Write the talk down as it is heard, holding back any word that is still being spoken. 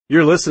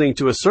You're listening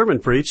to a sermon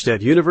preached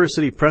at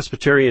University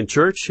Presbyterian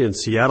Church in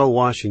Seattle,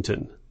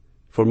 Washington.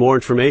 For more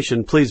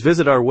information, please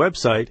visit our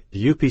website,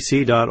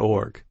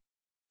 upc.org.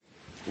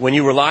 When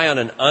you rely on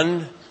an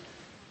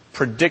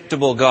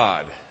unpredictable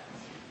God,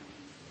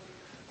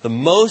 the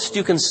most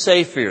you can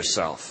say for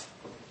yourself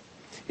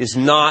is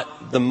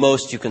not the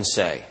most you can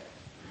say.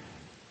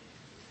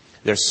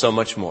 There's so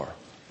much more.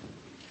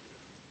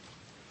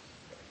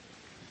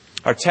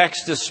 Our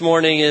text this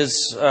morning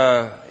is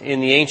in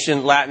the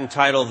ancient Latin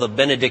title, the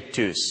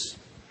Benedictus.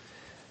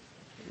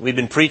 We've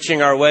been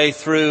preaching our way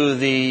through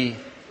the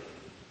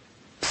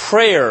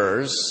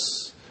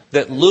prayers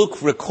that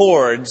Luke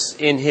records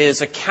in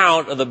his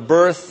account of the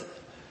birth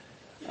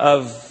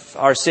of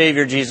our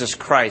Savior Jesus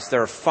Christ.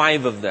 There are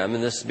 5 of them,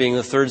 and this being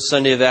the third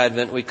Sunday of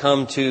Advent, we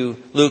come to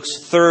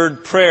Luke's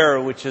third prayer,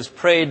 which is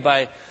prayed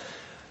by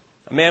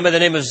a man by the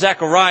name of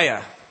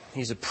Zechariah.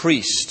 He's a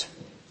priest.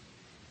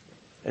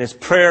 And his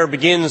prayer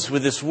begins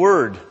with this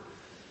word,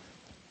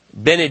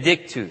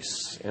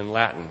 Benedictus in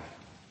Latin.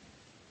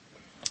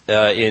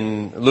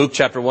 In Luke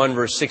chapter 1,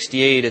 verse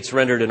 68, it's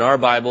rendered in our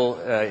Bible,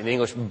 in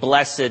English,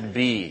 blessed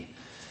be.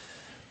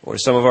 Or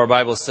some of our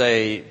Bibles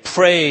say,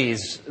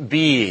 praise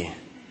be.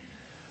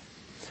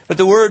 But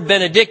the word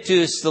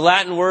Benedictus, the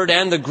Latin word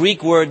and the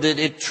Greek word that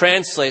it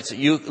translates, that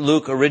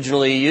Luke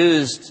originally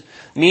used,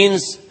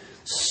 means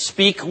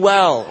speak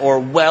well or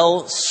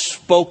well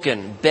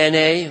spoken.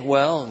 Bene,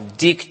 well.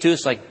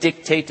 Dictus, like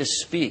dictate, to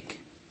speak.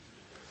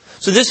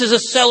 So this is a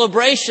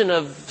celebration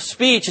of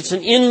speech. It's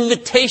an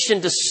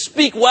invitation to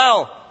speak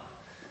well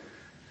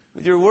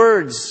with your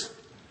words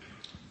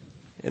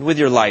and with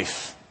your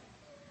life.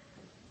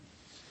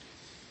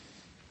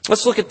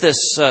 Let's look at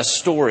this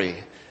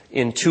story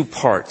in 2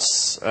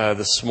 parts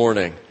this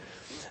morning.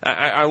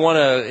 I want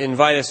to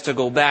invite us to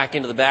go back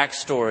into the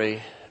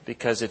backstory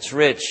because it's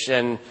rich,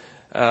 and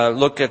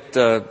look at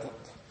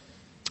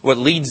what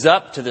leads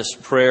up to this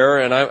prayer,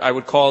 and I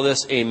would call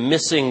this a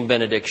missing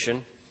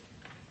benediction.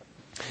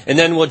 And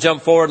then we'll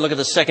jump forward and look at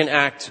the second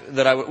act,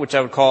 which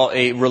I would call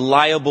a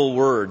reliable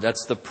word.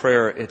 That's the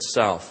prayer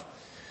itself.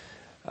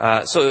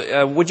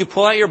 So would you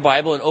pull out your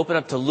Bible and open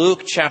up to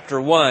Luke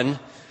chapter 1,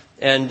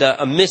 and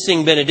a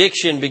missing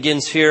benediction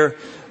begins here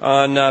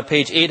on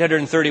page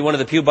 831 of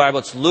the Pew Bible.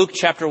 It's Luke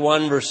chapter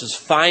 1, verses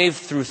 5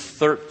 through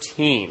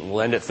 13.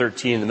 We'll end at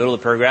 13 in the middle of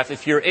the paragraph.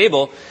 If you're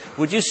able,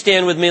 would you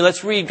stand with me?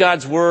 Let's read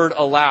God's Word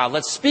aloud.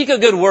 Let's speak a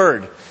good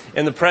word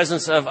in the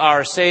presence of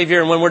our Savior.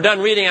 And when we're done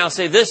reading, I'll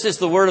say, this is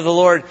the Word of the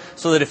Lord,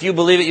 so that if you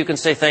believe it, you can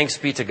say, thanks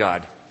be to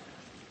God.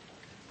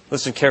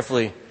 Listen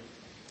carefully.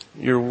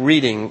 You're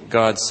reading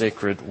God's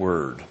sacred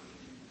Word.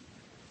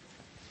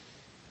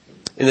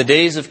 In the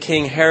days of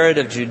King Herod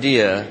of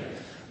Judea,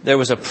 there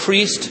was a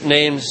priest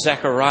named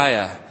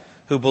Zechariah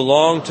who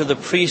belonged to the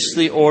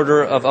priestly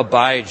order of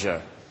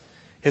Abijah.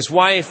 His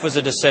wife was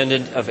a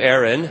descendant of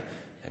Aaron,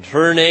 and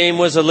her name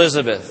was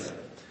Elizabeth.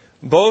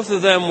 Both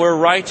of them were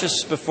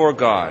righteous before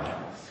God,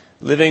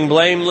 living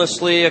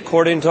blamelessly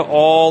according to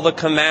all the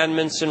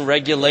commandments and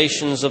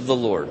regulations of the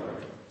Lord.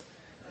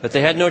 But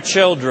they had no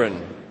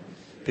children,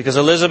 because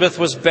Elizabeth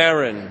was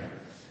barren,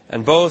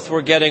 and both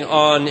were getting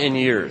on in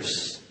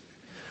years.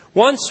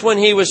 Once when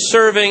he was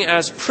serving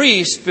as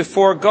priest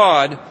before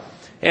God,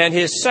 and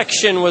his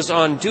section was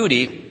on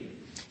duty,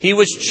 he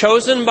was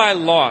chosen by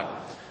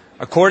lot,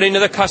 according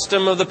to the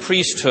custom of the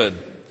priesthood,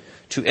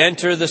 to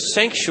enter the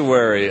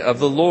sanctuary of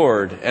the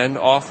Lord and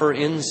offer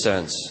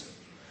incense.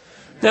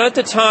 Now at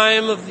the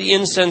time of the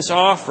incense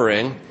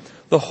offering,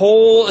 the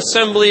whole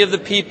assembly of the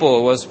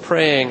people was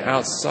praying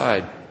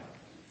outside.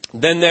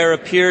 Then there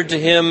appeared to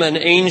him an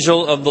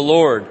angel of the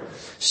Lord,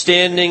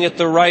 standing at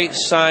the right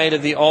side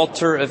of the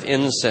altar of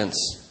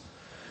incense.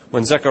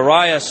 When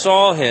Zechariah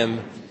saw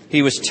him,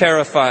 he was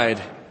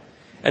terrified,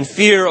 and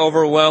fear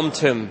overwhelmed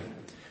him.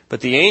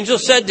 But the angel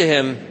said to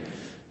him,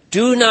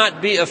 "Do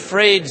not be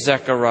afraid,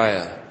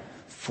 Zechariah,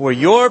 for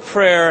your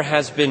prayer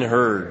has been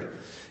heard.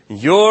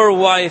 Your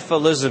wife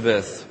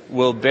Elizabeth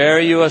will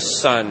bear you a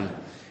son,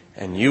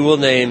 and you will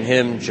name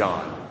him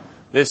John."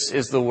 This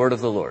is the word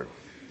of the Lord.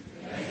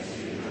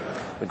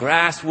 The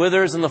grass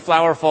withers and the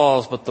flower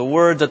falls, but the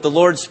word that the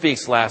Lord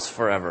speaks lasts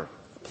forever.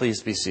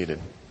 Please be seated.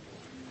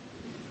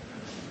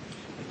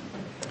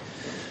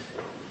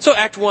 So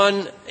Act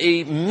 1,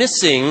 a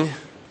missing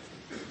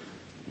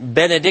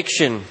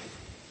benediction.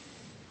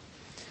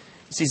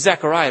 You see,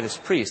 Zechariah, this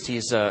priest,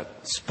 he's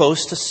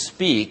supposed to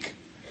speak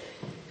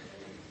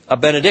a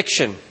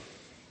benediction.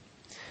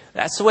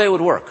 That's the way it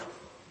would work.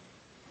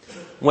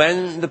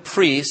 When the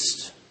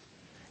priest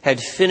had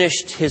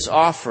finished his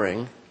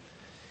offering,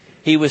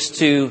 he was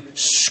to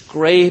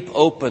scrape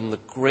open the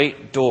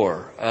great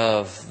door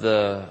of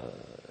the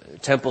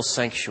temple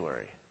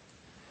sanctuary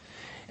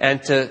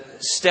and to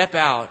step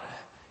out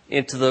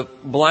into the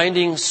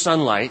blinding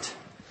sunlight.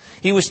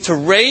 He was to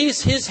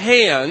raise his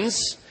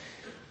hands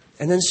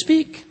and then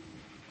speak.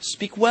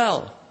 Speak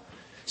well.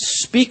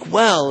 Speak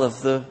well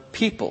of the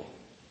people.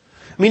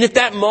 I mean, at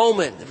that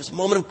moment, there was a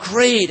moment of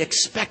great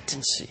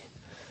expectancy.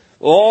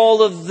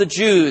 All of the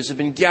Jews have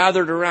been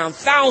gathered around,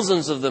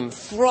 thousands of them,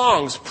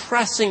 throngs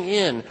pressing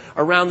in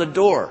around the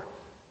door,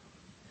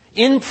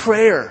 in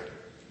prayer,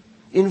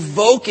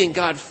 invoking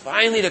God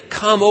finally to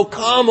come. Oh,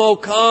 come, oh,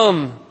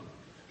 come.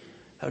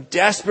 How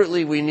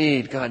desperately we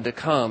need God to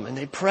come. And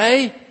they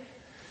pray.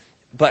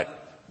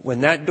 But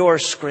when that door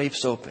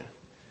scrapes open,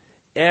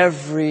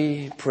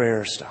 every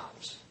prayer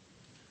stops.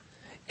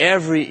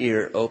 Every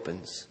ear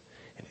opens.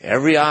 And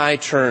every eye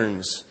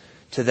turns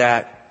to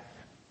that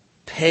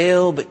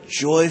pale but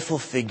joyful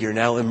figure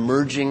now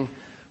emerging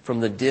from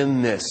the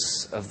dim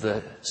mists of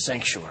the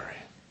sanctuary.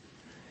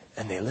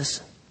 And they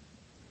listen.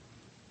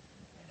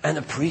 And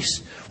the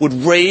priest would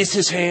raise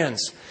his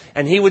hands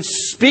and he would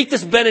speak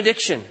this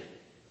benediction.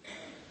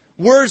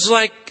 Words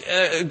like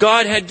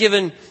God had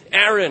given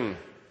Aaron,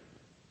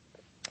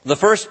 the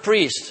first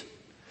priest.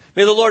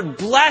 May the Lord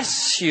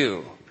bless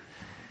you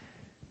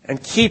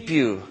and keep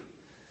you.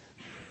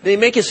 May He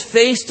make His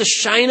face to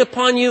shine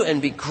upon you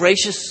and be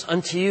gracious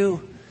unto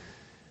you.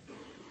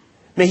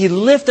 May He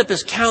lift up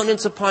His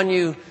countenance upon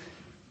you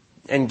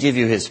and give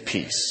you His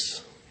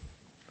peace.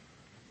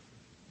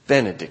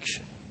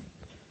 Benediction.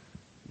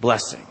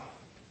 Blessing.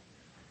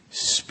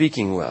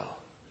 Speaking well.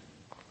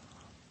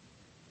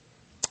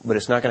 But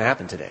it's not going to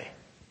happen today.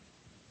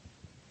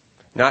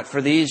 Not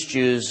for these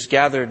Jews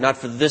gathered, not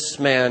for this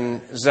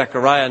man,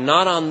 Zechariah,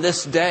 not on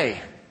this day.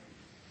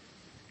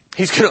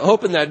 He's going to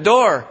open that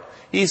door.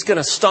 He's going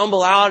to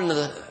stumble out into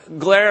the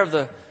glare of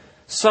the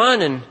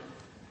sun and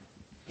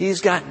he's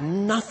got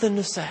nothing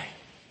to say.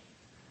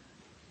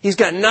 He's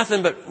got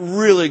nothing but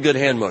really good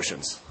hand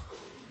motions.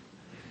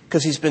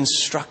 Because he's been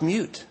struck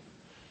mute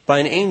by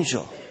an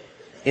angel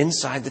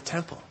inside the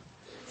temple.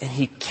 And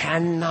he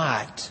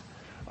cannot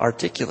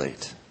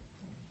articulate.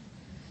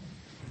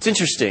 It's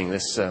interesting,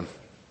 this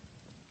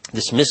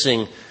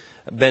missing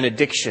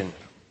benediction.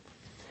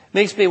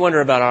 Makes me wonder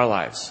about our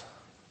lives.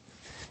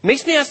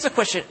 Makes me ask the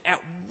question,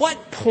 at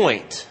what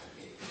point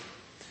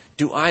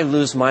do I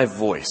lose my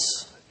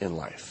voice in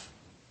life?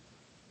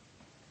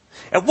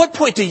 At what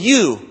point do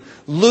you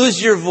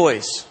lose your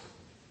voice?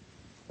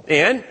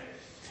 And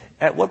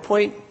at what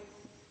point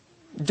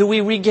do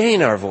we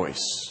regain our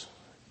voice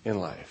in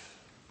life?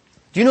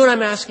 Do you know what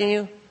I'm asking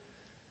you?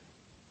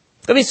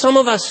 I mean,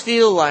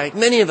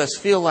 many of us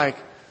feel like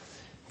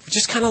we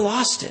just kind of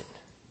lost it.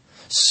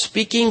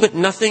 Speaking, but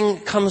nothing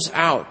comes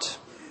out.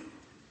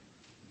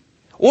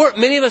 Or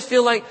many of us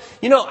feel like,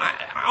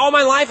 all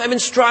my life I've been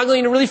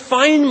struggling to really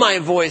find my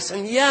voice.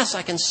 And yes,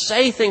 I can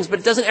say things, but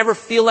it doesn't ever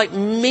feel like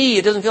me.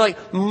 It doesn't feel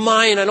like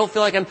mine. I don't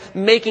feel like I'm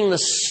making the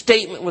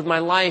statement with my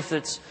life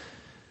that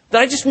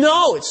I just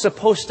know it's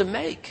supposed to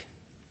make.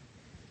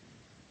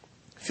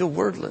 I feel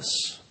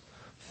wordless.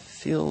 I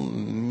feel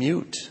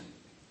mute.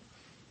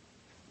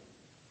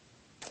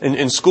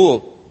 In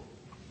school,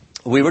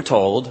 we were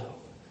told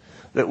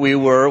that we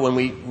were, when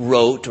we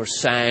wrote or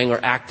sang or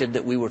acted,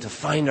 that we were to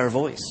find our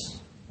voice.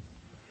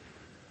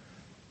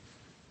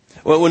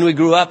 Well, when we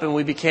grew up and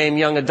we became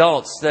young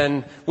adults,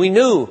 then we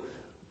knew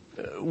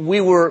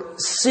we were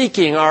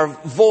seeking our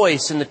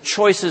voice in the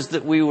choices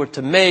that we were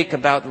to make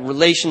about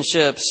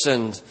relationships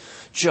and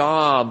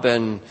job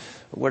and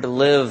where to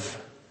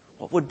live.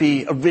 What would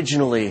be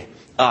originally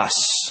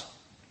us?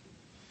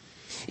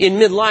 In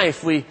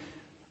midlife, we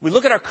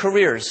look at our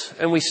careers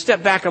and we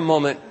step back a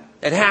moment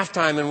at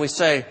halftime and we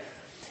say,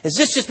 has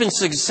this just been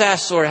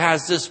success or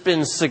has this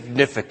been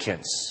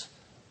significance?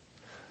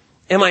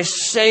 Am I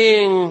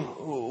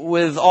saying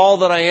with all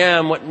that I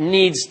am what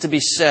needs to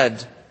be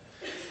said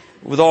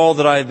with all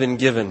that I've been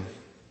given?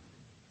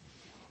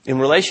 In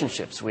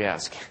relationships, we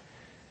ask,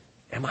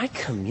 am I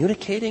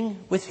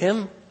communicating with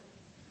him?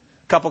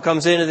 A couple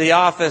comes into the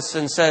office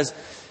and says,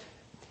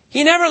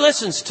 he never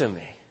listens to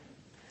me.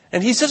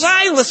 And he says,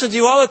 I listen to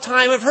you all the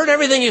time. I've heard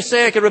everything you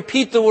say. I can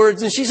repeat the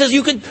words. And she says,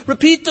 you can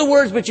repeat the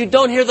words, but you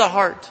don't hear the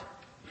heart.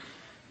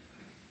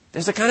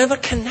 There's a kind of a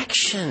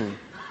connection,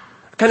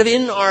 a kind of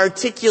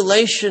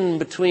inarticulation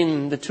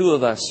between the two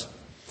of us.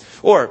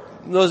 Or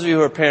those of you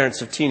who are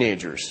parents of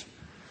teenagers.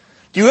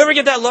 Do you ever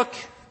get that look?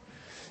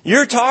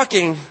 You're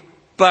talking,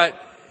 but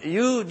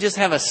you just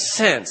have a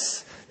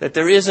sense that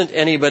there isn't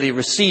anybody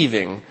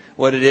receiving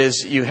what it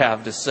is you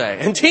have to say.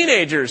 And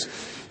teenagers,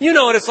 you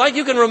know what it's like.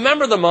 You can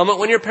remember the moment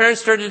when your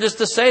parents started just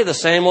to say the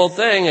same old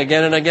thing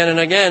again and again and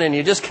again, and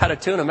you just got to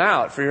tune them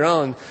out for your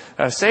own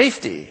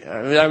safety. I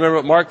remember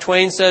what Mark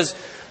Twain says,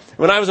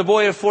 when I was a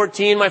boy of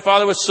 14, my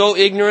father was so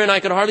ignorant I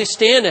could hardly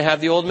stand to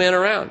have the old man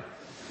around.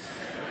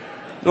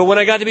 But when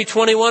I got to be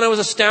 21, I was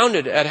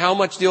astounded at how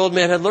much the old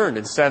man had learned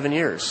in 7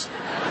 years.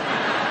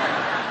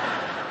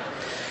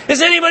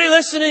 Is anybody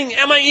listening?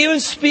 Am I even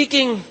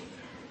speaking?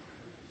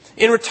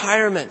 In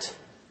retirement,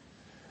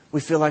 we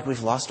feel like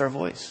we've lost our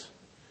voice.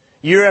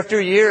 Year after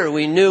year,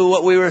 we knew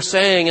what we were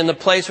saying and the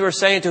place we were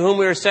saying, to whom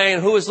we were saying,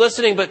 and who was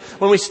listening. But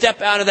when we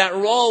step out of that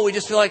role, we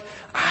just feel like,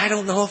 I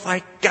don't know if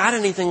I got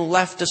anything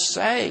left to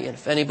say, and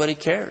if anybody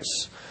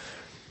cares.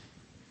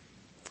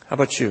 How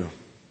about you?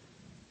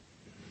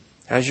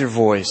 How's your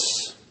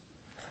voice?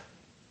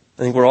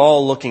 I think we're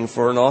all looking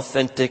for an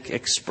authentic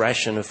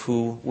expression of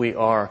who we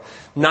are.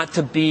 Not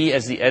to be,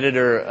 as the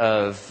editor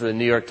of the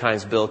New York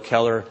Times, Bill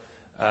Keller,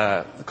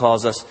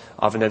 calls us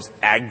oftentimes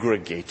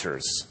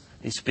aggregators.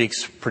 He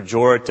speaks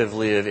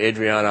pejoratively of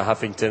Adriana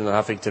Huffington and the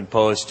Huffington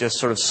Post, just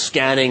sort of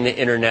scanning the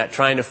internet,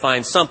 trying to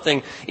find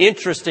something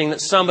interesting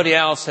that somebody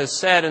else has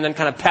said and then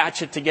kind of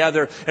patch it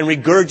together and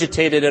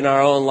regurgitate it in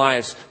our own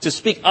lives. To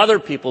speak other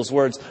people's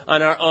words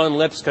on our own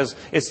lips because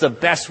it's the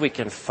best we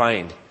can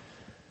find.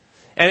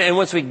 And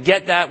once we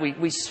get that,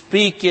 we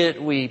speak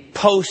it, we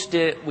post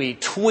it, we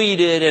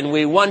tweet it, and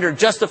we wonder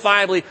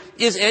justifiably,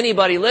 is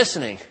anybody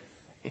listening?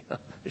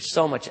 There's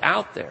so much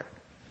out there.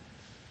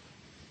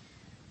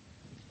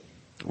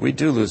 We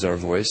do lose our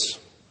voice.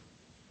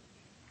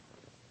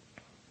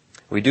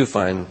 We do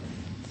find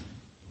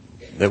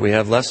that we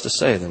have less to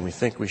say than we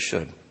think we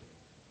should.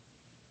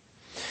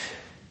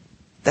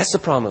 That's the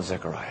problem of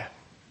Zechariah.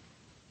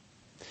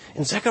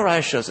 And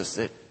Zechariah shows us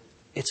that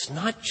it's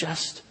not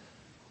just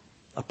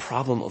a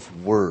problem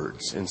of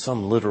words in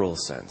some literal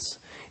sense.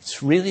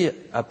 It's really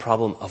a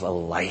problem of a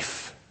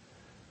life.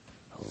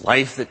 A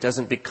life that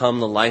doesn't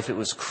become the life it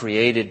was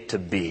created to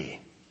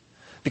be.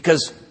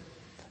 Because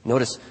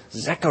notice,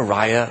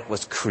 Zechariah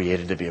was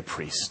created to be a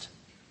priest.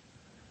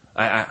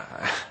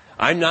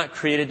 I'm not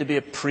created to be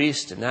a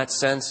priest in that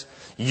sense.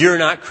 You're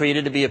not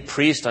created to be a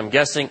priest, I'm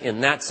guessing,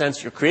 in that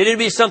sense. You're created to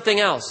be something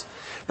else.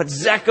 But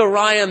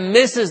Zechariah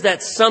misses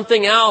that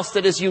something else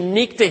that is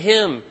unique to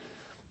him.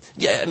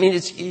 Yeah, I mean,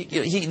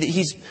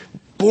 he's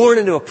born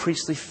into a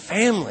priestly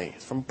family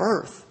from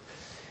birth.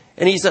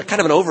 And he's a kind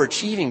of an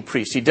overachieving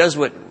priest. He does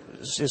what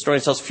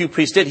historians tell us few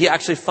priests did. He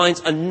actually finds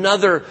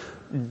another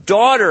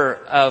daughter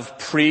of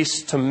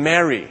priests to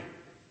marry.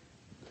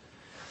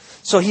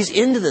 So he's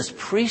into this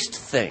priest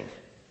thing.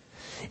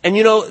 And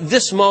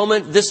this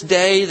moment, this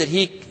day that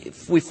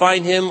we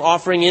find him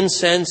offering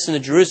incense in the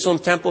Jerusalem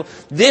temple,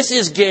 this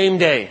is game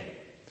day.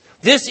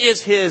 This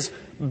is his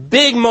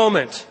big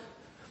moment.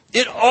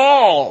 It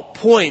all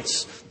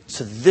points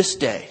to this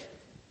day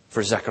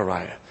for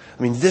Zechariah.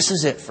 I mean, this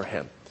is it for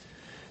him.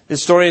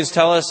 Historians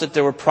tell us that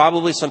there were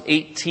probably some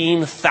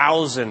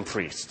 18,000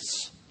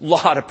 priests. A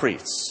lot of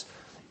priests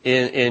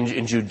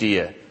in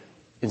Judea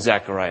in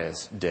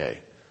Zechariah's day.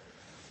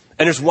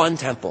 And there's one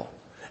temple.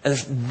 And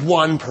there's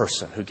one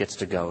person who gets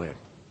to go in.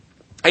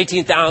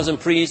 18,000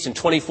 priests in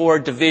 24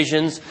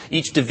 divisions.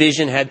 Each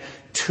division had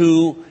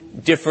 2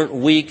 different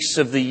weeks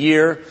of the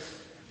year.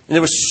 And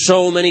there were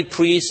so many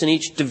priests in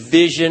each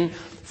division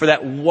for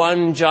that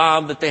one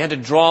job that they had to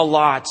draw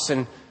lots.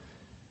 And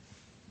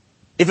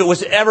if it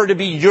was ever to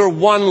be your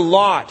one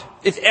lot,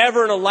 if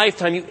ever in a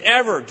lifetime you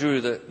ever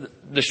drew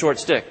the short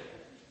stick,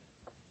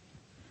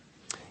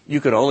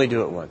 you could only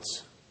do it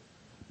once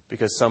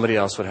because somebody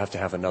else would have to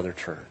have another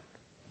turn.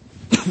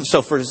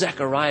 So for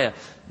Zechariah,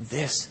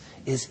 this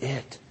is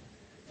it.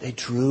 They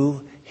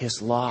drew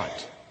his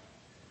lot.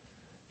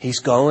 He's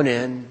going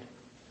in.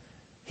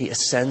 He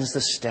ascends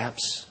the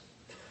steps.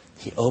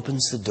 He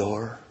opens the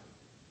door.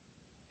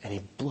 And he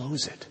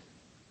blows it.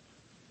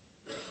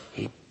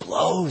 He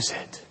blows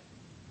it.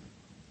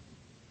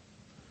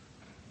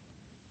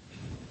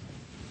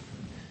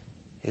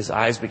 His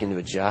eyes begin to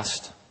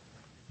adjust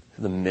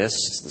to the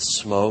mist, the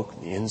smoke,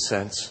 the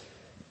incense.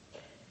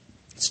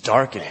 It's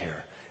dark in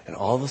here. And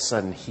all of a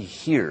sudden, he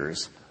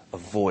hears a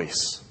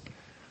voice.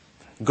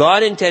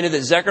 God intended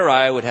that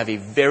Zechariah would have a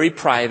very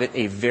private,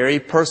 a very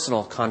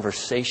personal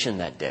conversation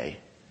that day.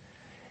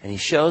 And he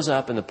shows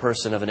up in the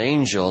person of an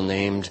angel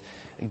named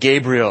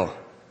Gabriel.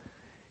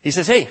 He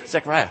says, "Hey,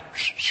 Zechariah,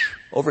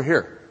 over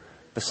here,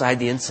 beside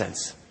the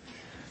incense."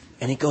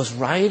 And he goes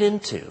right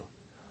into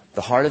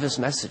the heart of his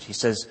message. He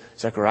says,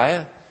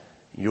 "Zechariah,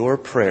 your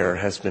prayer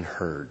has been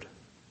heard."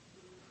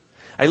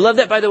 I love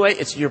that, by the way.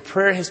 It's your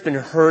prayer has been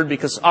heard,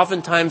 because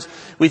oftentimes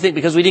we think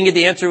because we didn't get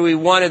the answer we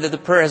wanted that the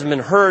prayer hasn't been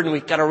heard and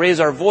we've got to raise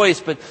our voice.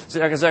 But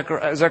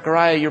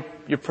Zechariah,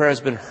 your prayer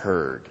has been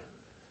heard.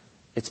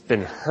 It's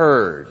been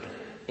heard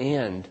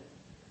and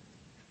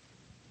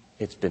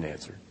it's been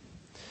answered.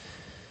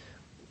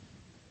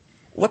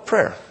 What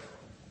prayer?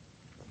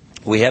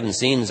 We haven't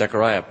seen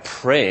Zechariah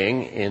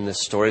praying in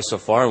this story so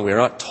far, and we're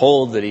not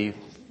told that he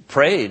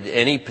prayed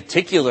any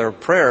particular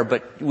prayer,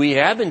 but we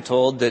have been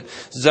told that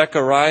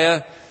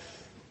Zechariah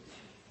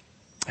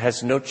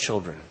has no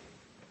children.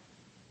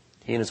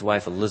 He and his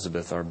wife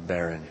Elizabeth are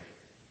barren.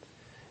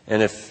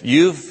 And if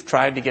you've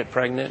tried to get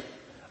pregnant,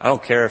 I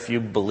don't care if you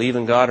believe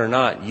in God or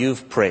not,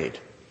 you've prayed.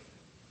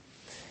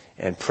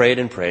 And prayed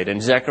and prayed.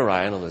 And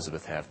Zechariah and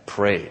Elizabeth have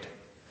prayed.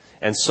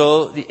 And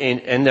so,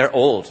 and they're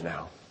old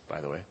now, by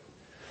the way.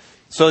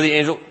 So the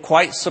angel,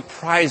 quite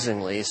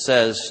surprisingly,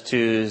 says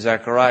to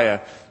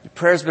Zechariah, "Your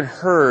prayer's been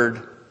heard.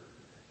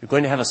 You're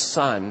going to have a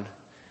son,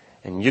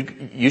 and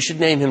you should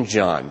name him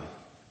John.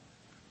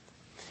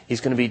 He's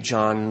going to be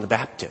John the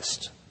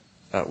Baptist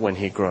when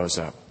he grows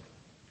up."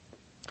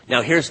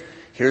 Now here's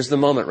the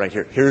moment right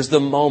here. Here's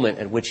the moment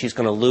at which he's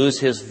going to lose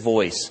his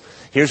voice.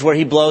 Here's where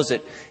he blows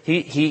it.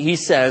 He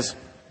says,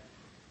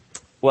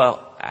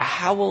 "Well,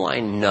 how will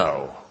I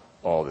know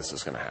all this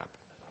is going to happen?"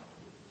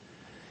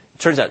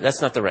 Turns out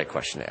that's not the right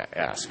question to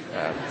ask.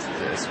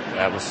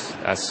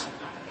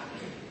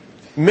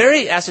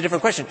 Mary asked a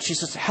different question. She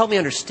says, help me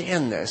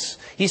understand this.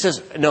 He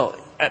says, no,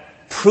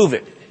 prove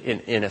it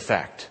in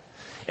effect.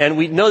 And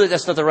we know that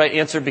that's not the right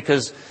answer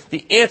because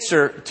the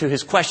answer to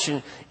his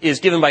question is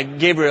given by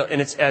Gabriel, and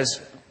it's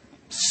as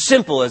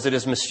simple as it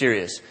is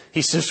mysterious.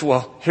 He says,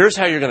 well, here's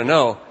how you're going to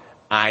know.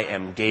 I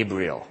am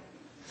Gabriel.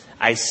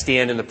 I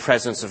stand in the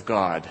presence of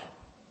God.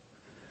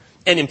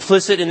 And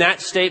implicit in that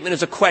statement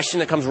is a question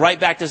that comes right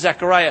back to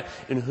Zechariah.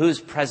 In whose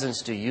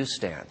presence do you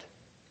stand,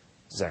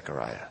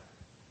 Zechariah?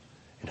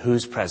 In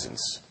whose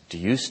presence do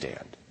you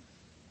stand?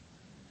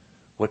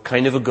 What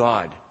kind of a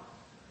God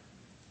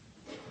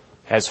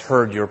has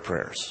heard your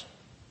prayers?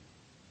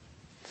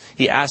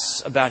 He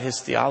asks about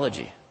his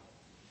theology.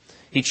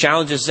 He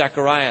challenges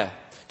Zechariah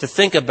to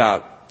think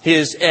about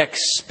his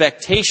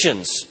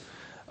expectations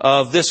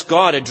of this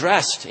God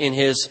addressed in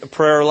his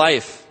prayer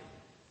life.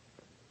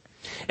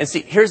 And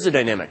see, here's the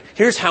dynamic.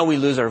 Here's how we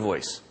lose our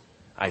voice,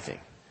 I think.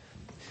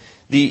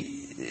 The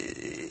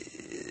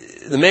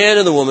man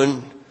and the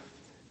woman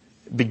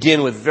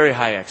begin with very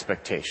high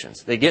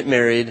expectations. They get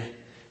married.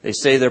 They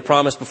say their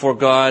promise before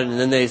God, and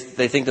then they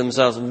think to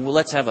themselves, well,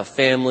 let's have a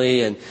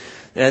family.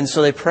 And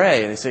so they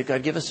pray, and they say,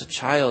 God, give us a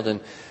child.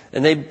 And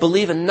they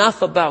believe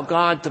enough about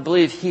God to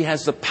believe He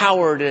has the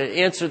power to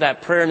answer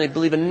that prayer. And they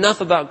believe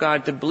enough about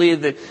God to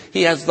believe that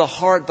He has the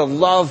heart, the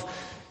love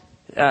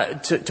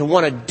to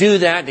want to do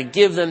that, to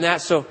give them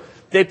that. So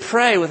they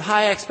pray with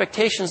high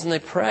expectations, and they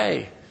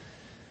pray.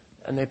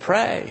 And they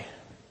pray.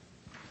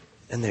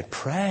 And they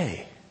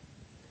pray.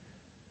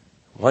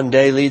 One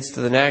day leads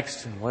to the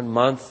next, and 1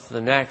 month to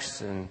the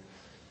next, and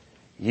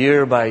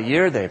year by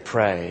year they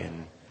pray,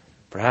 and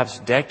perhaps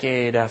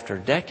decade after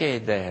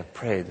decade they have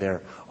prayed.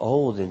 They're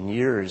old in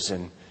years,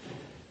 and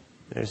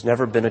there's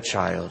never been a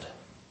child.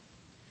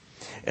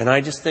 And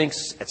I just think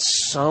at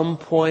some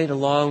point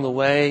along the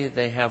way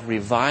they have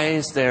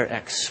revised their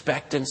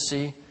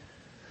expectancy.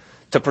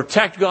 To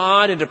protect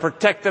God and to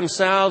protect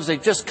themselves,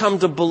 they've just come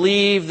to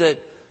believe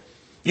that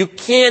you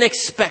can't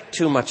expect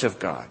too much of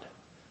God.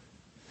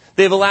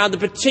 They've allowed the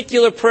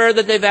particular prayer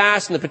that they've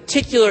asked and the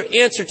particular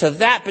answer to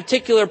that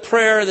particular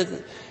prayer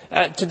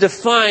to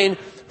define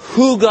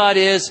who God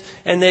is.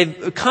 And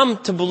they've come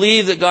to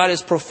believe that God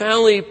is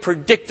profoundly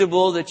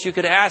predictable, that you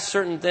could ask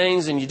certain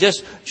things and you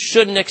just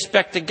shouldn't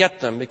expect to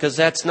get them because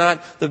that's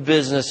not the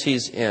business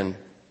He's in.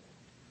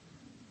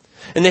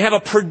 And they have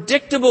a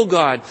predictable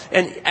God.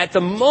 And at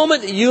the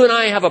moment that you and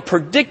I have a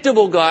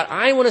predictable God,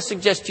 I want to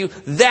suggest to you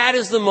that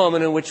is the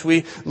moment in which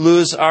we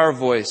lose our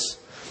voice.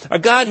 A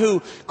God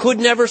who could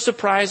never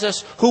surprise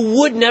us,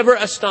 who would never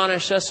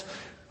astonish us,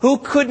 who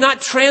could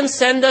not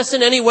transcend us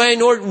in any way,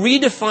 nor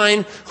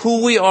redefine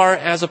who we are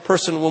as a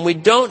person. When we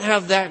don't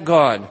have that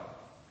God,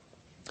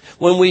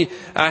 when we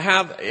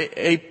have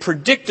a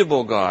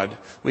predictable God,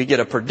 we get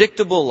a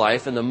predictable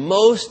life, and the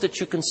most that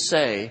you can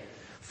say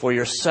for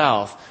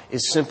yourself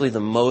is simply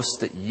the most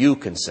that you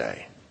can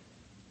say.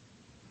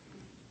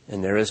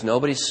 And there is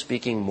nobody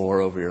speaking more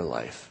over your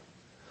life.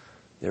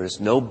 There is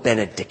no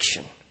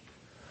benediction.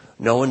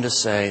 No one to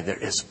say there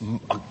is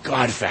a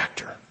God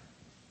factor.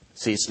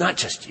 See, it's not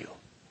just you.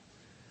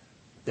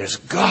 There's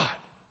God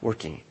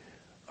working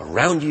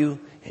around you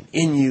and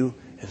in you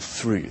and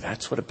through you.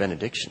 That's what a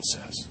benediction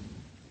says.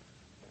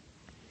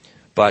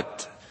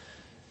 But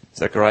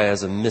Zechariah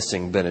has a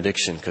missing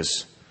benediction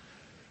because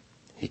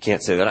he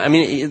can't say that. I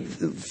mean,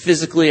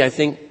 physically, I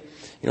think,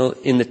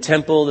 in the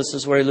temple, this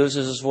is where he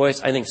loses his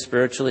voice. I think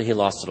spiritually, he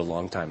lost it a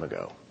long time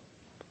ago.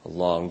 A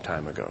long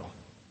time ago.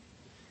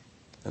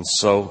 And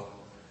so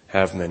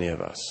have many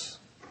of us.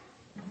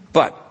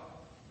 But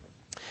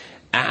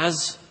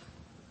as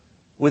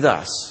with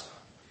us,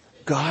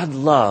 God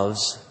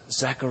loves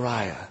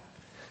Zechariah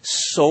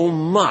so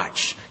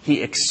much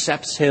He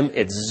accepts him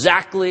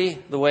exactly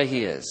the way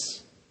he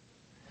is.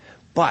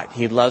 But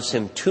He loves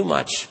him too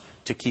much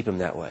to keep him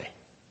that way.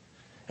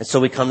 And so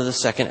we come to the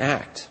second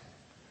act.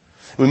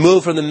 We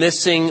move from the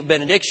missing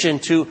benediction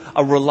to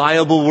a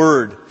reliable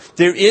word.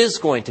 There is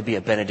going to be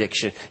a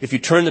benediction. If you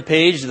turn the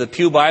page of the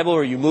Pew Bible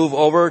or you move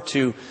over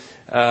to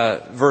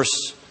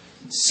verse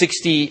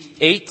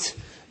 68,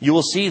 you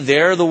will see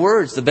there the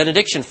words. The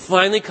benediction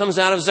finally comes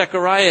out of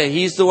Zechariah.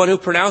 He's the one who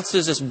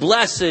pronounces this.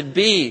 Blessed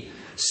be.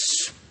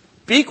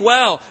 Speak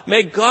well.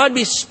 May God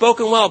be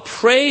spoken well.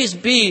 Praise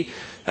be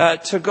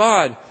to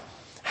God.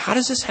 How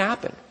does this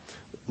happen?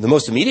 The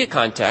most immediate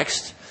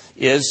context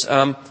is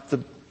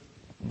the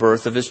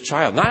birth of his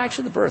child. Not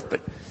actually the birth,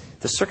 but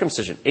the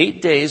circumcision.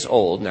 8 days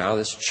old now.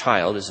 This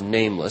child is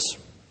nameless.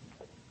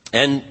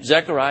 And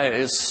Zechariah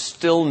is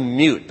still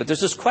mute. But there's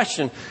this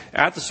question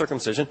at the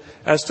circumcision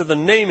as to the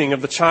naming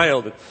of the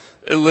child.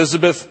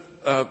 Elizabeth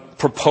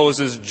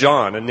proposes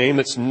John, a name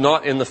that's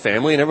not in the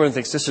family. And everyone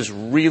thinks this is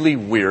really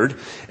weird.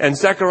 And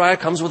Zechariah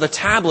comes with a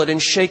tablet in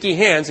shaky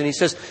hands. And he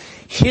says,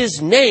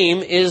 his name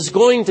is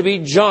going to be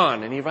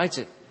John. And he writes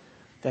it.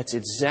 That's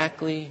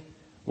exactly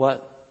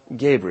what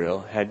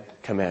Gabriel had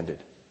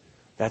commanded.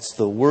 That's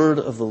the word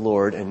of the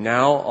Lord. And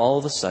now, all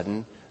of a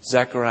sudden,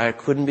 Zechariah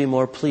couldn't be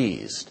more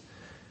pleased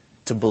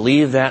to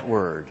believe that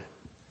word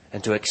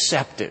and to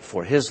accept it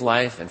for his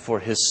life and for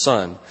his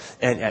son.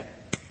 And at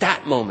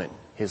that moment,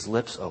 his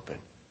lips open.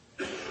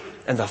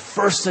 And the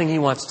first thing he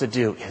wants to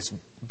do is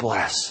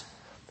bless,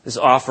 is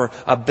offer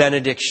a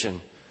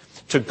benediction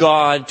to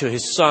God, to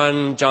his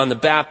son, John the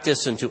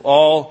Baptist, and to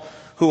all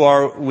who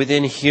are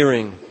within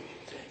hearing.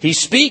 He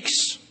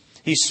speaks.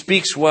 He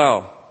speaks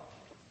well.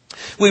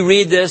 We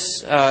read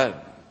this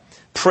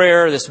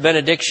prayer, this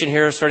benediction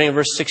here, starting in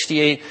verse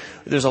 68.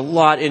 There's a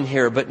lot in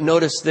here, but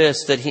notice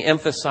this, that he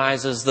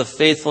emphasizes the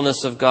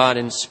faithfulness of God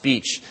in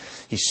speech.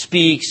 He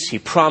speaks, he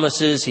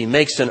promises, he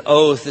makes an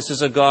oath. This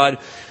is a God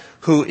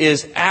who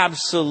is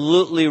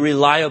absolutely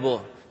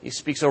reliable. He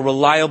speaks a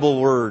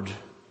reliable word.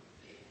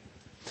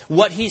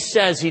 What he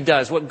says, he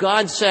does. What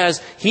God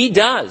says, he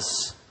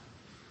does.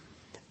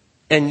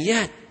 And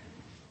yet,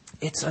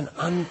 it's an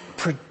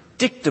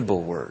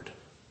unpredictable word.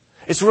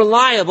 It's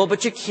reliable,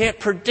 but you can't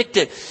predict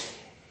it.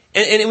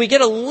 And we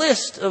get a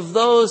list of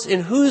those in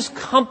whose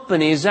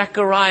company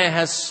Zechariah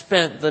has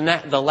spent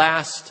the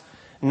last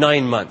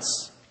 9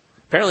 months.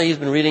 Apparently he's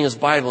been reading his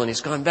Bible and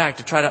he's gone back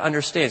to try to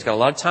understand. He's got a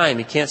lot of time.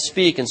 He can't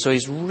speak, and so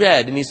he's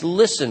read and he's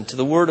listened to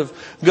the Word of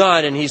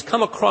God, and he's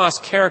come across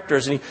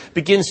characters and he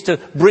begins to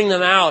bring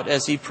them out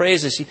as he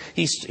praises.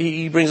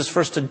 He brings us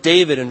first to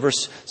David in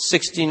verse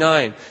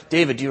 69.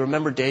 David, do you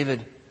remember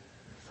David?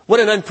 What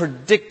an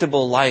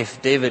unpredictable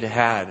life David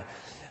had.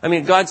 I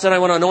mean, God said, I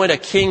want to anoint a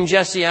king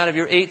Jesse out of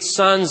your 8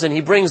 sons, and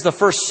he brings the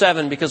first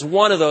 7 because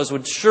one of those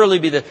would surely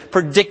be the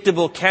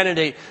predictable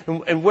candidate.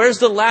 And where's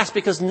the last?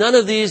 Because none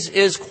of these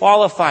is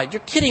qualified.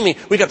 You're kidding me.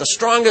 We got the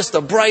strongest,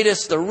 the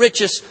brightest, the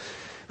richest.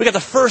 We got the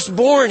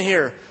firstborn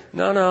here.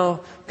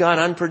 No. God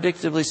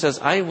unpredictably says,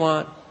 I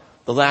want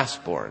the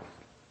lastborn,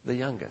 the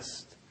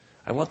youngest.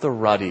 I want the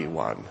ruddy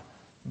one,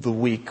 the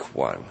weak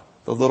one,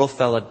 the little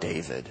fella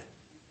David.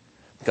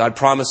 God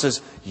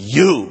promises,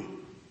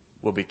 you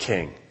will be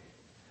king.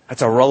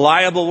 That's a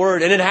reliable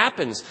word, and it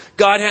happens.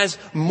 God has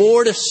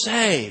more to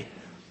say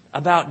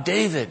about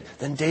David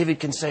than David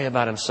can say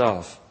about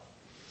himself.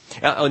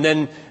 And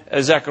then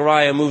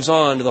Zechariah moves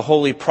on to the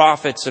holy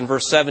prophets in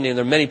verse 70, and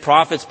there are many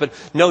prophets, but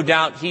no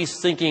doubt he's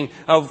thinking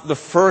of the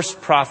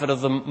first prophet of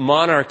the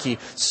monarchy,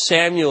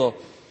 Samuel.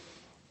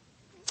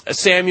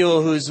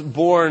 Samuel, who's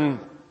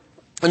born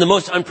in the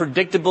most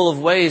unpredictable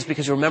of ways,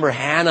 because you remember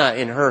Hannah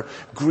in her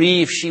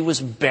grief. She was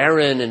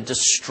barren and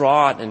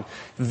distraught and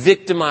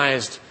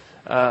victimized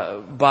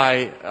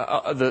by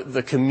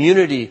the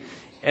community.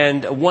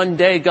 And one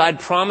day God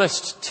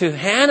promised to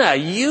Hannah,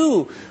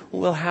 you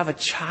will have a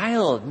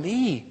child,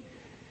 me.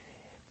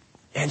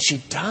 And she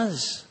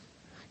does,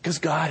 because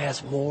God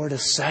has more to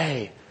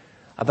say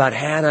about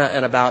Hannah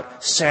and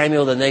about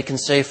Samuel than they can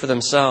say for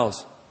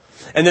themselves.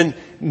 And then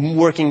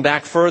working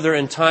back further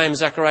in time,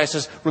 Zechariah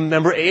says,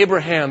 remember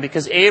Abraham,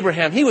 because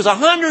Abraham, he was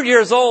 100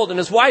 years old and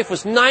his wife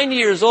was 90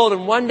 years old.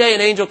 And one day an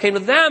angel came to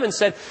them and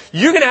said,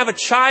 you're going to have a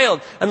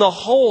child. And the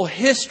whole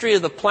history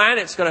of the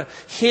planet's going to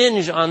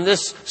hinge on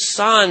this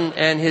son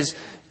and his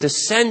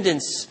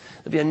descendants.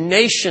 There'll be a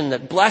nation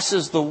that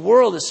blesses the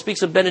world, that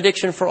speaks a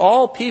benediction for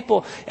all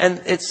people.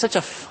 And it's such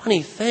a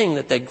funny thing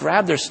that they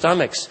grab their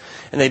stomachs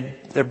and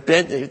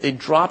they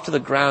drop to the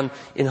ground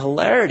in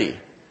hilarity.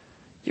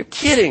 You're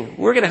kidding.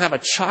 We're going to have a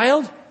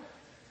child?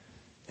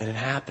 And it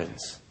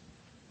happens.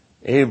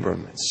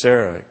 Abram and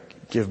Sarah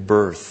give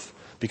birth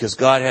because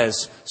God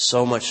has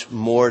so much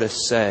more to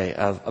say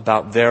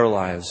about their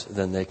lives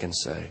than they can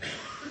say.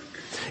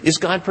 Is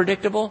God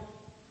predictable?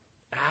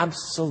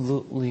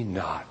 Absolutely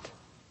not.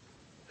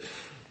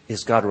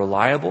 Is God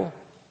reliable?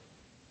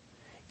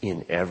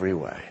 In every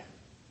way.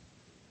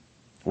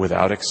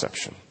 Without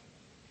exception.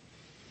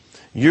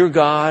 Your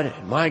God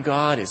and my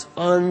God is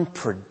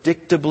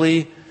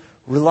unpredictably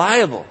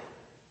reliable.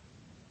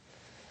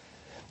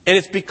 And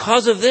it's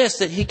because of this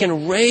that He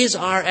can raise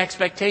our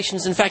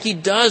expectations. In fact, He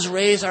does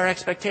raise our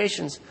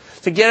expectations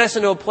to get us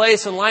into a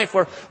place in life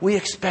where we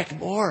expect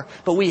more,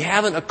 but we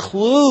haven't a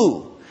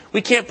clue.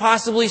 We can't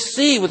possibly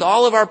see with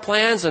all of our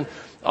plans and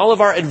all of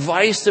our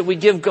advice that we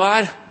give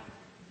God.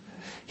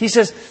 He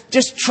says,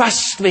 just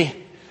trust me.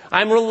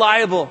 I'm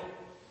reliable.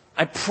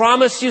 I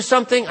promise you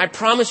something. I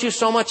promise you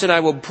so much, and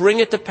I will bring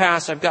it to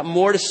pass. I've got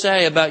more to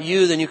say about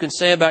you than you can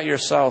say about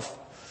yourself.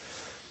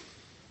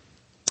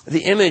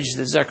 The image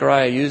that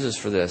Zechariah uses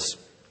for this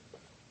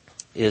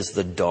is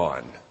the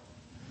dawn.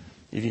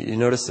 You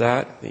notice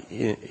that?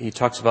 He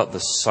talks about the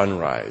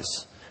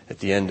sunrise at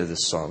the end of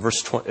this psalm.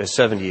 Verse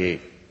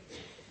 78.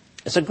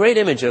 It's a great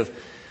image of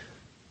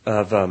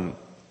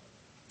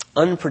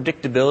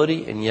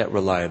unpredictability and yet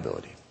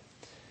reliability.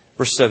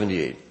 Verse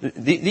 78.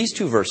 These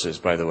two verses,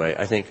 by the way,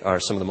 I think are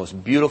some of the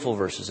most beautiful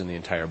verses in the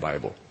entire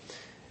Bible.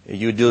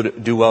 You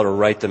would do well to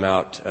write them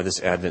out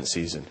this Advent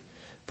season.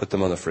 Put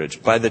them on the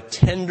fridge. By the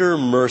tender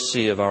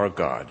mercy of our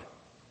God,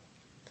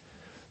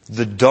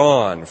 the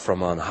dawn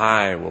from on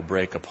high will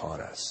break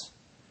upon us,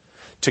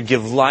 to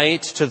give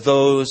light to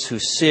those who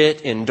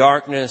sit in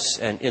darkness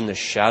and in the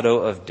shadow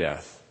of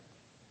death,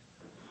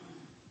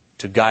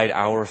 to guide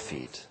our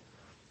feet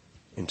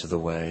into the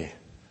way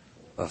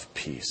of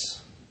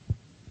peace.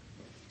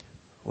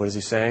 What is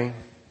he saying?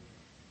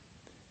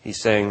 He's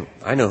saying,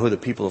 I know who the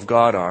people of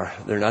God are.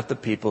 They're not the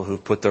people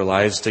who've put their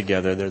lives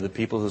together. They're the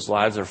people whose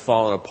lives are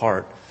falling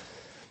apart.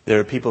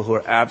 They're people who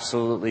are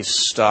absolutely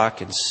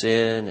stuck in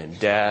sin and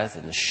death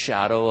and the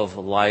shadow of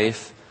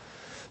life.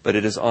 But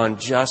it is on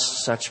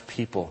just such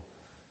people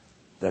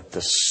that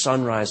the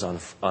sunrise on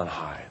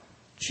high,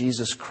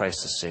 Jesus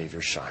Christ the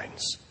Savior,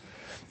 shines.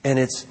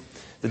 And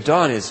the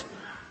dawn is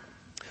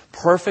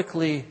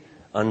perfectly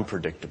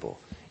unpredictable.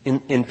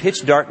 In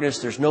pitch darkness,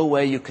 there's no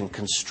way you can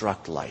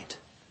construct light.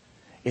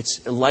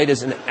 Light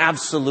is an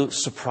absolute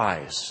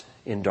surprise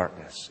in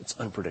darkness. It's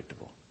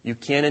unpredictable. You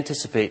can't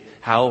anticipate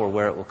how or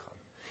where it will come.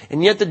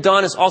 And yet the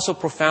dawn is also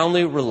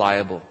profoundly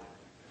reliable.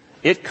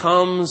 It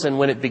comes, and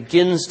when it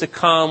begins to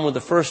come with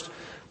the first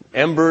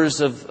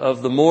embers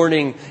of the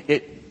morning,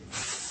 it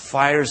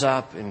fires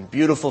up in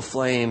beautiful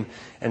flame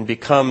and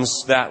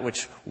becomes that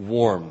which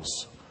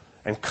warms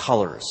and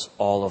colors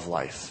all of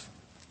life.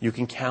 You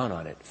can count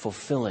on it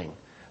fulfilling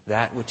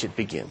that which it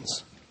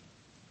begins.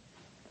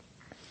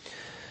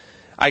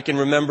 I can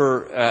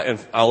remember, and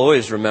I'll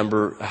always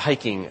remember,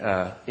 hiking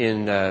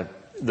in the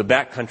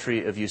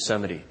backcountry of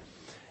Yosemite.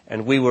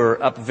 And we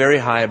were up very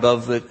high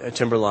above the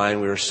timberline.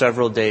 We were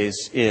several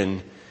days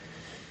in.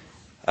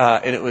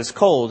 And it was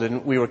cold,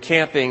 and we were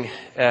camping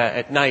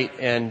at night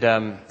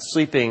and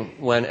sleeping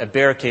when a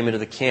bear came into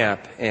the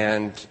camp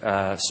and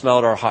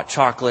smelled our hot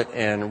chocolate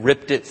and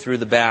ripped it through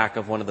the back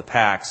of one of the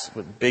packs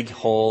with a big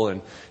hole,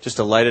 and just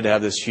delighted to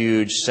have this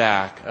huge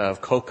sack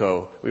of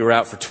cocoa. We were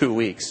out for 2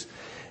 weeks.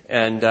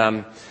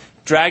 And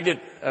dragged it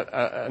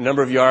a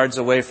number of yards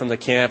away from the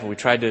camp, and we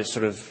tried to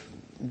sort of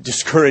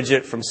discourage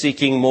it from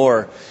seeking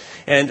more.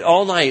 And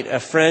all night, a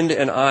friend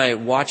and I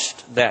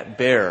watched that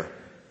bear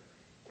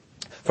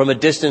from a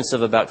distance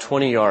of about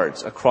 20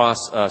 yards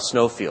across a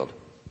snowfield.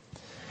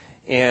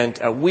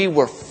 And we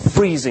were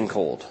freezing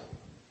cold.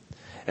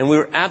 And we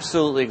were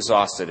absolutely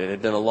exhausted. It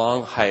had been a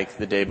long hike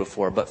the day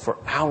before, but for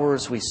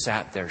hours we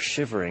sat there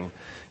shivering,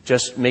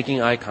 just making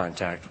eye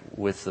contact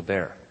with the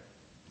bear.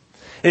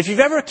 And if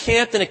you've ever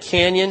camped in a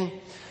canyon,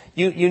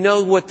 you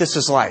know what this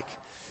is like.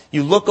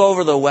 You look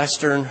over the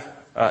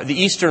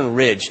eastern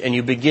ridge, and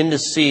you begin to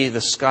see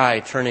the sky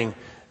turning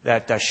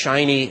that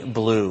shiny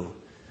blue.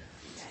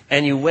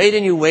 And you wait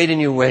and you wait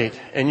and you wait,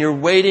 and your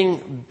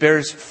waiting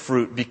bears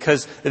fruit,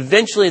 because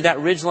eventually that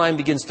ridgeline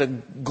begins to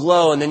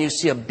glow, and then you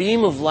see a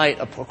beam of light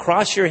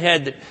across your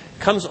head that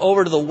comes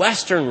over to the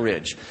western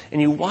ridge,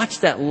 and you watch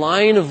that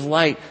line of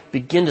light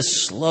begin to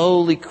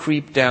slowly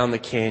creep down the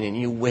canyon.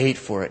 You wait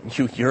for it, and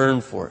you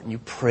yearn for it, and you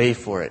pray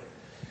for it.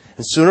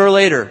 And sooner or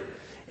later,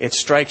 it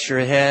strikes your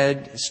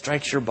head, it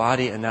strikes your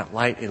body, and that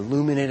light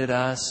illuminated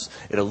us.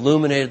 It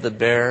illuminated the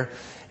bear,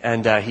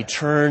 and he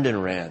turned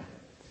and ran.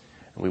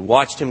 And we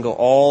watched him go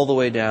all the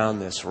way down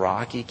this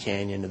rocky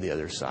canyon to the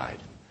other side.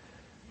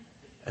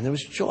 And there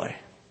was joy.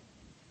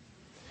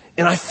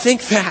 And I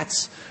think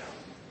that's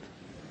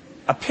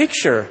a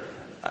picture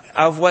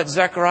of what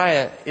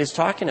Zechariah is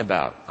talking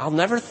about. I'll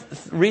never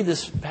read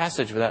this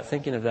passage without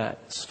thinking of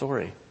that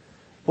story.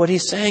 What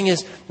he's saying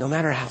is, no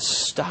matter how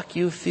stuck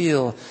you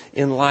feel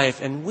in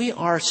life, and we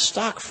are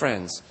stuck,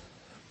 friends.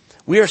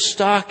 We are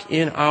stuck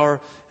in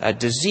our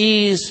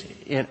disease,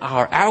 in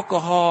our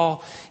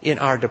alcohol, in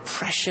our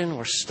depression.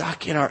 We're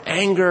stuck in our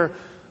anger,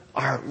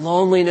 our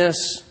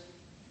loneliness,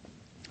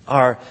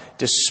 our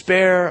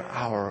despair,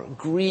 our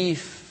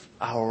grief,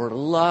 our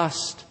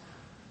lust,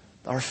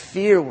 our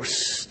fear. We're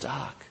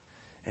stuck.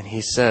 And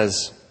he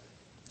says,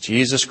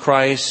 Jesus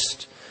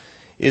Christ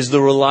is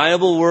the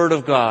reliable word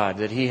of God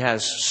that he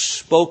has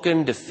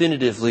spoken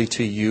definitively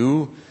to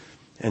you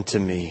and to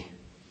me.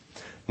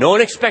 No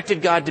one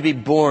expected God to be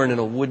born in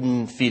a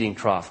wooden feeding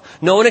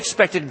trough. No one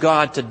expected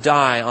God to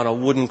die on a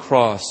wooden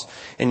cross.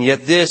 And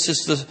yet this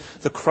is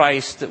the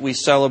Christ that we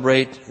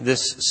celebrate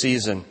this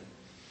season.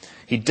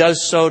 He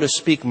does so to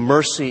speak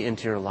mercy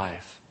into your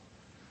life.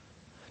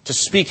 To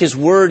speak his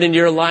word into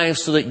your life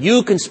so that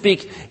you can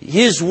speak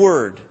his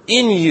word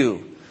in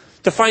you.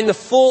 To find the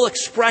full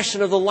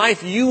expression of the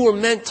life you were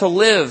meant to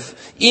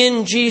live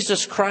in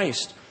Jesus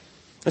Christ.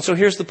 And so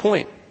here's the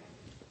point.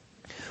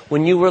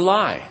 When you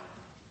rely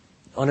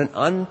on an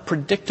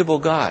unpredictable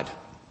God,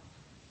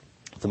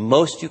 the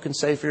most you can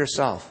say for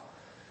yourself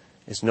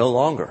is no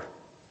longer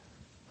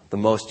the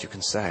most you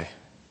can say.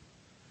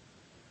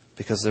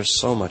 Because there's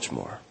so much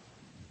more.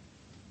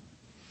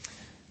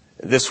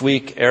 This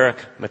week, Eric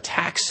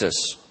Metaxas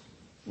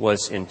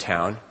was in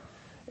town.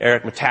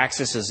 Eric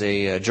Metaxas is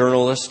a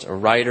journalist, a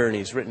writer, and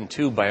he's written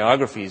 2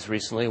 biographies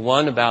recently.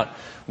 One about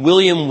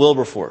William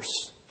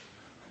Wilberforce.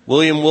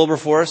 William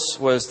Wilberforce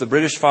was the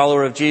British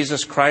follower of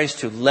Jesus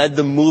Christ who led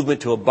the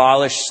movement to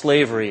abolish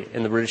slavery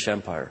in the British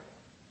Empire.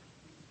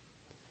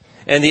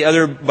 And the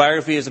other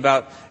biography is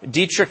about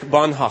Dietrich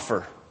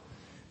Bonhoeffer.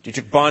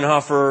 Dietrich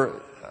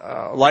Bonhoeffer,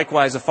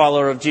 likewise a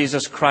follower of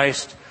Jesus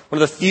Christ,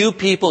 one of the few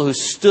people who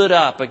stood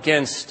up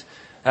against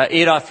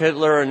Adolf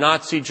Hitler and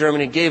Nazi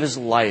Germany, gave his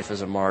life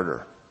as a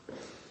martyr.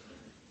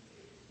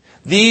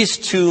 These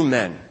 2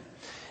 men.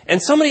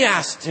 And somebody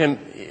asked him,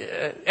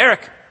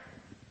 Eric,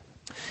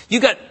 you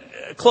got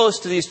close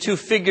to these two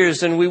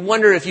figures, and we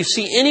wonder if you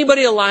see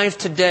anybody alive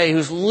today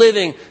who's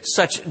living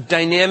such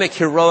dynamic,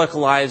 heroic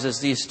lives as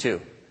these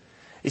two.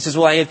 He says,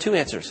 well, I have two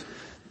answers.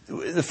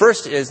 The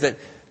first is that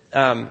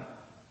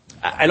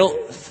I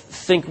don't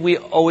think we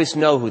always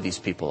know who these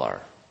people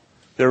are.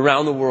 They're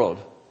around the world,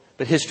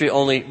 but history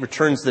only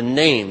returns the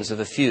names of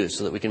a few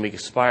so that we can be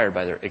inspired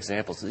by their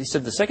examples. He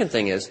said the second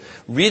thing is,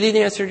 really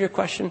the answer to your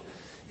question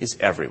is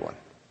everyone.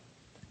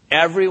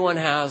 Everyone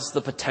has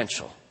the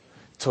potential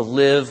to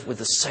live with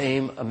the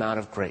same amount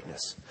of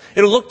greatness.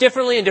 It'll look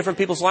differently in different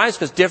people's lives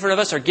because different of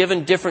us are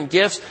given different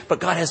gifts, but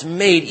God has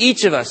made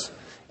each of us,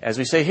 as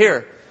we say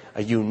here,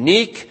 a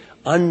unique,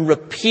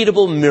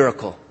 unrepeatable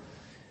miracle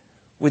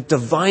with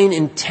divine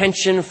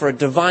intention for a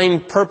divine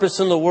purpose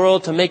in the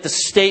world to make the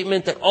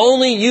statement that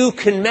only you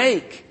can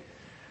make.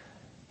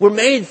 We're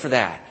made for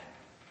that.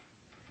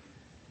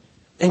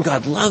 And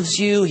God loves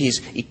you.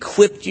 He's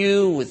equipped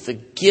you with the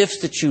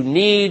gifts that you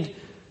need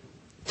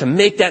to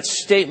make that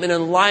statement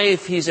in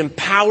life. He's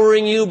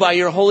empowering you by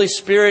your Holy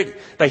Spirit,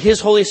 by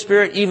His Holy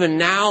Spirit even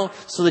now,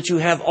 so that you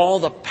have all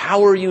the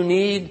power you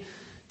need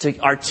to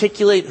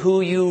articulate who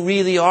you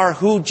really are,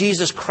 who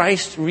Jesus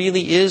Christ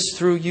really is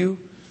through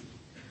you.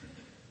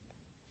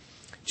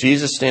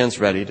 Jesus stands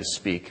ready to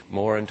speak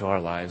more into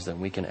our lives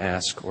than we can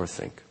ask or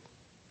think,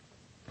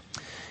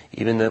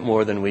 even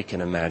more than we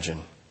can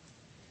imagine.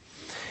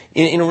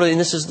 And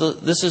this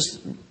is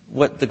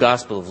what the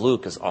Gospel of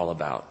Luke is all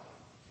about.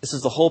 This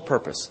is the whole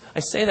purpose. I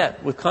say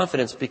that with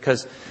confidence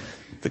because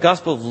the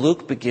Gospel of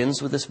Luke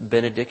begins with this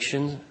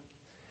benediction.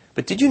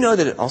 But did you know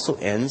that it also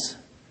ends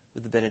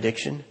with the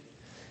benediction?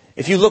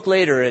 If you look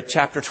later at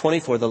chapter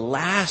 24, the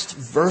last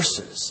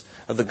verses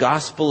of the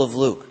Gospel of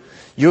Luke,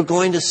 you're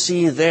going to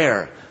see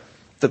there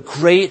the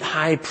great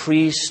high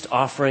priest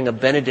offering a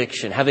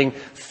benediction, having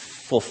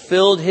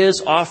fulfilled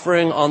his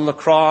offering on the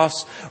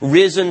cross,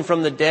 risen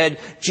from the dead.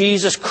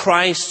 Jesus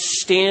Christ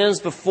stands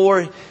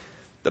before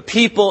the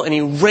people and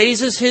he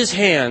raises his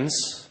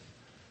hands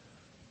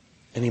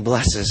and he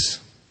blesses.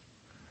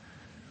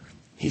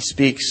 He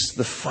speaks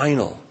the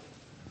final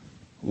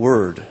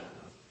word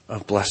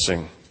of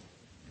blessing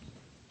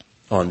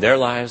on their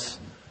lives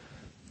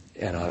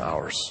and on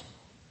ours.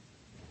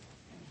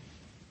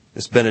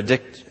 This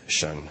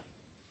benediction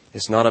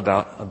is not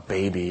about a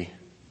baby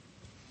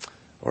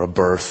or a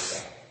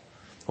birth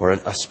or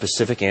a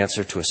specific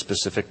answer to a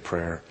specific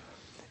prayer.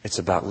 It's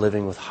about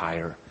living with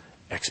higher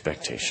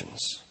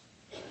expectations.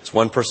 As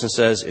one person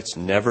says, it's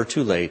never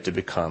too late to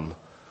become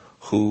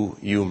who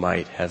you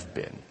might have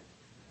been.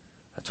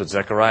 That's what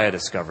Zechariah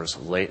discovers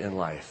late in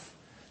life.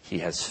 He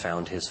has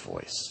found his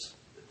voice.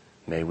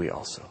 May we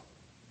also.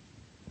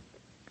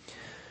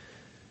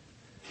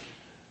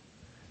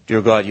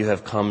 Dear God, you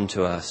have come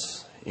to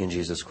us in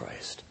Jesus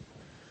Christ.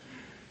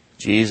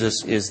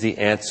 Jesus is the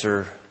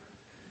answer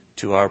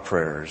to our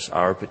prayers,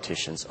 our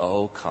petitions.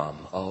 Oh,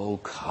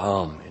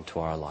 come into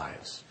our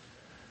lives.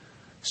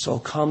 So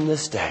come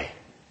this day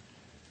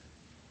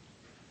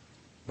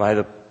by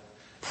the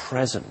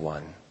present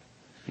one,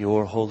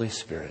 your Holy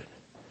Spirit.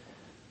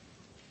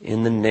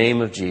 In the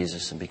name of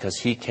Jesus, and because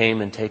He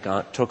came and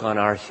took on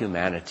our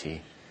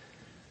humanity,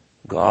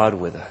 God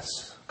with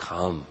us,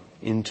 come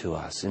into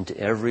us, into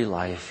every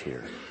life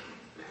here.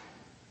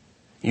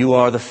 You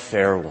are the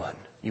fair one.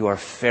 You are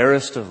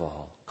fairest of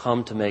all.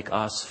 Come to make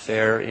us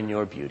fair in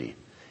your beauty,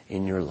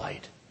 in your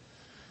light.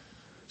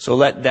 So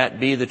let that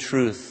be the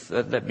truth.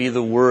 Let that be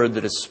the word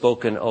that is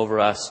spoken over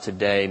us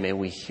today. May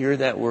we hear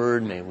that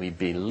word. May we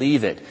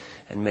believe it.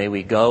 And may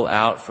we go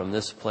out from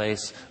this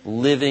place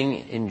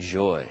living in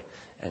joy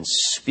and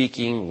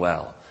speaking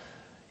well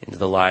into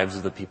the lives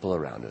of the people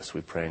around us. We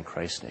pray in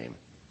Christ's name.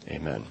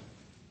 Amen.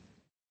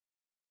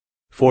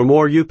 For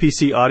more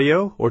UPC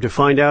audio or to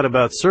find out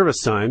about service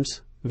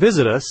times,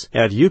 visit us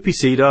at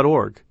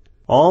upc.org.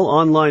 All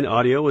online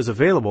audio is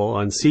available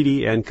on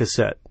CD and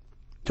cassette.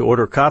 To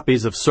order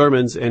copies of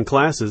sermons and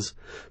classes,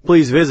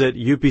 please visit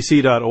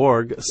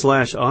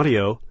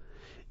upc.org/audio,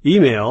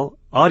 email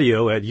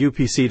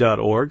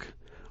audio@upc.org,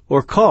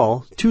 or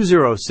call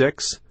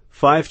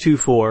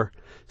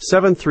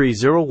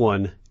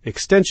 206-524-7301,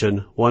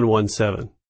 extension 117.